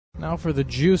Now for the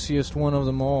juiciest one of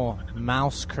them all,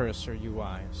 mouse cursor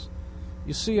UIs.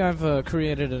 You see I've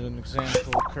created an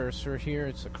example cursor here.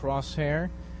 It's a crosshair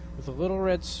with a little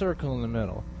red circle in the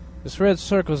middle. This red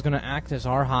circle is going to act as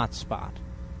our hotspot.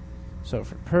 So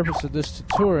for the purpose of this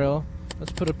tutorial,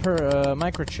 let's put a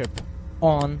microchip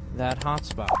on that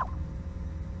hotspot.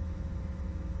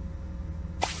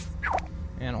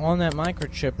 And on that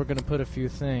microchip we're going to put a few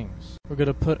things. We're going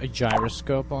to put a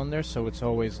gyroscope on there so it's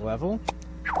always level.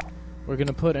 We're going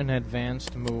to put an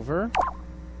advanced mover.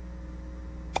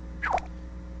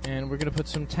 And we're going to put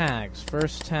some tags.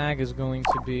 First tag is going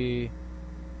to be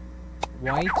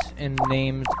white and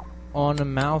named on a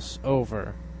mouse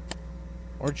over.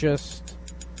 Or just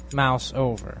mouse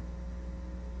over.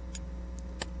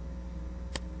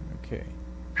 Okay.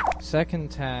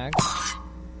 Second tag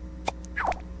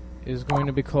is going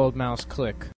to be called mouse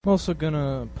click. I'm also going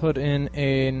to put in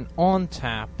an on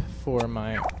tap for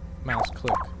my mouse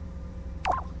click.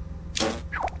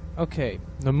 Okay,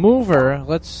 the mover,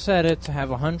 let's set it to have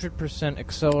 100%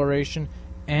 acceleration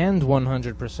and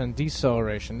 100%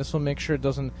 deceleration. This will make sure it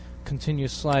doesn't continue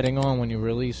sliding on when you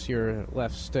release your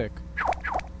left stick.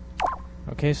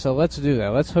 Okay, so let's do that.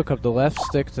 Let's hook up the left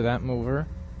stick to that mover.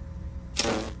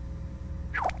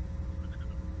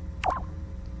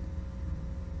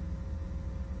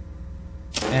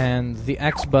 And the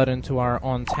X button to our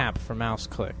on tap for mouse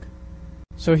click.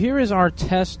 So here is our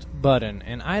test button,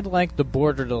 and I'd like the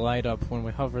border to light up when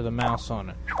we hover the mouse on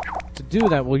it. To do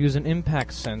that, we'll use an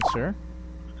impact sensor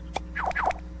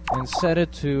and set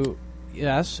it to,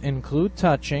 yes, include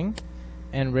touching,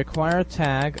 and require a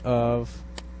tag of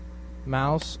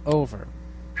mouse over.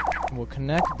 We'll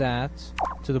connect that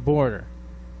to the border.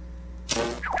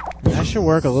 And that should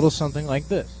work a little something like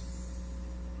this.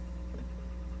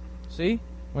 See?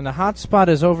 When the hotspot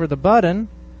is over the button,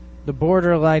 the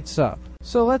border lights up.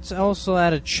 So let's also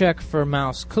add a check for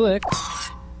mouse click.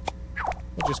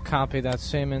 We'll just copy that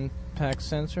same impact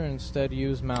sensor and instead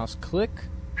use mouse click.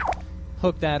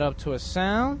 Hook that up to a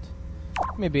sound.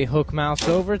 Maybe hook mouse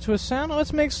over to a sound.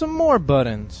 Let's make some more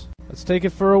buttons. Let's take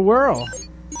it for a whirl.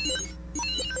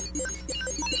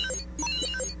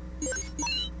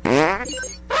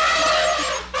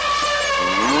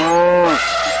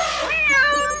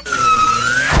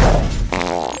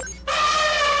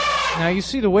 Now you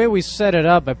see the way we set it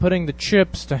up by putting the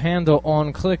chips to handle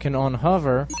on click and on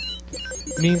hover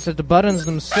means that the buttons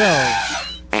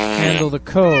themselves handle the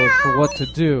code for what to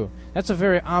do. That's a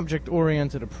very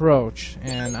object-oriented approach,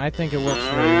 and I think it works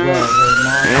very well, very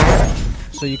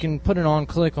modern. So you can put an on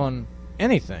click on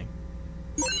anything.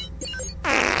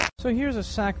 So here's a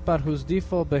sackbot whose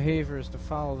default behavior is to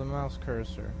follow the mouse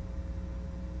cursor.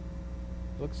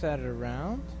 Looks at it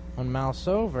around, on mouse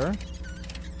over,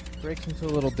 breaks into a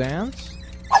little dance,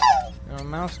 and on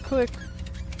mouse click,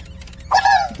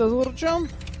 it does a little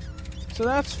jump. So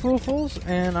that's Foofles,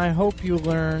 and I hope you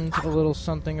learned a little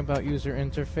something about user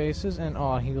interfaces, and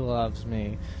aw, he loves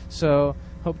me. So,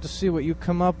 hope to see what you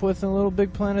come up with in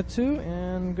LittleBigPlanet 2,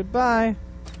 and goodbye!